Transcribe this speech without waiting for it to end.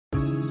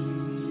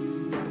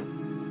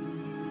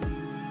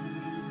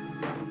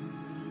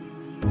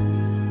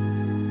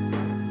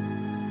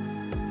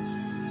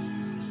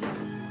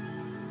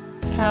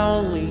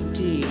Howley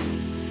D,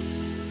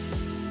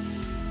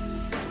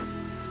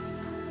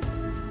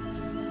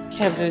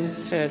 Kevin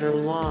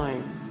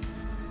Federline,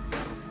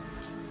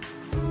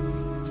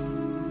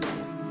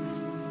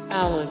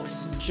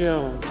 Alex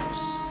Jones,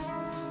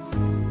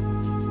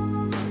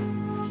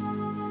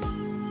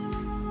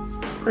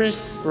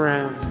 Chris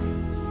Brown,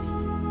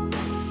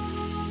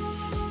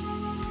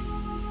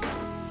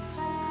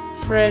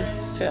 Fred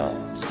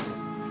Phelps,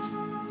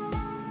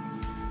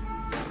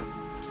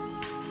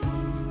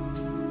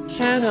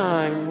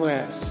 Kanye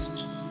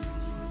West,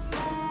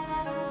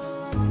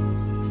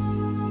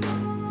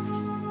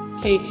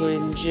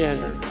 Caitlyn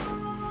Jenner,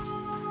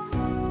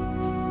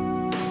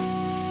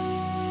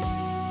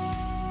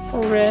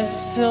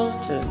 Perez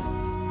Hilton,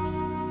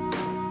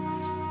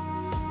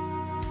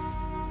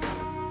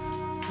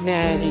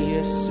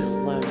 Nadia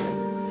Suleiman,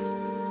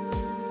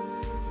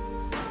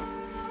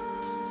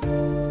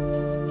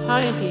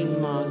 Heidi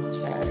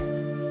Montag,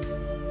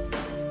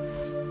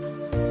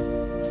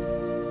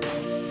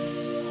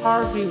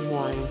 Harvey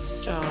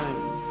Weinstein,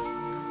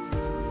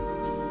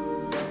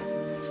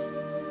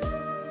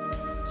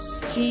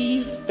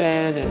 Steve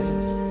Bannon,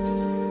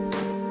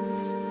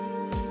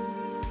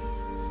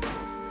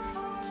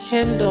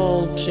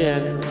 Kendall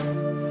Jenner,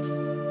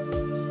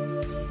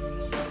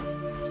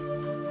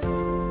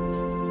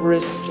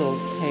 Bristol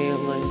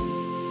Palin,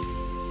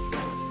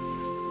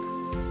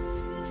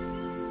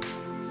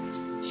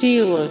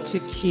 Tila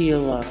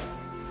Tequila,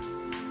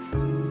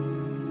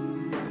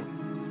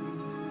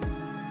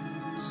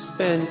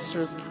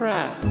 Spencer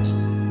Pratt,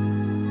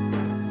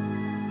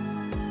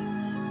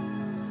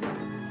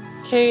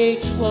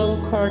 Khloe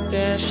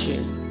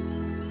Kardashian,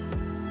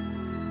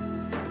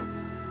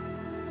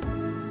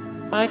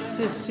 Like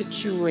the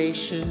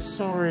Situation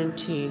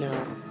Sorrentino,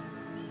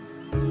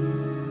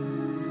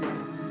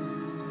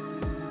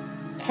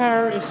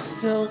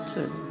 Paris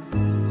Hilton,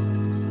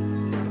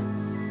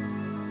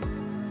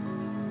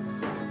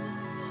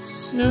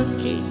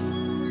 Snooki,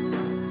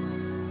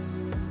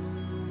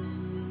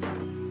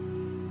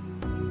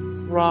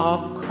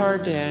 Rob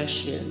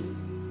Kardashian,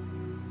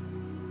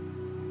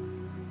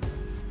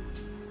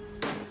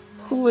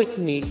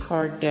 Kourtney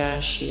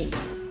Kardashian,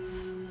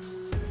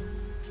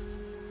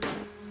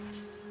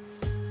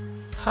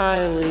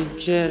 Kylie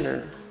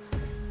Jenner,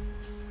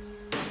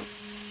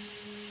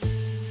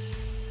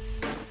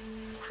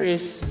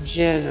 Kris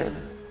Jenner,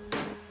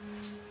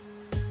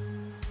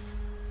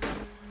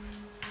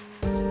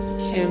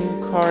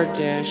 Kim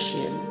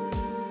Kardashian.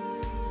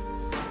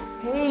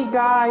 Hey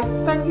guys,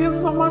 thank you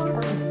so much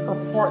for the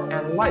support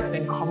and likes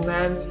and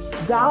comments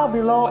down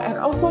below, and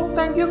also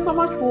thank you so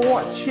much for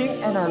watching,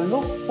 and I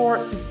look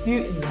forward to see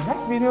you in the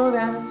next video.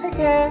 Then take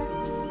care,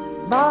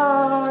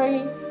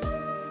 bye.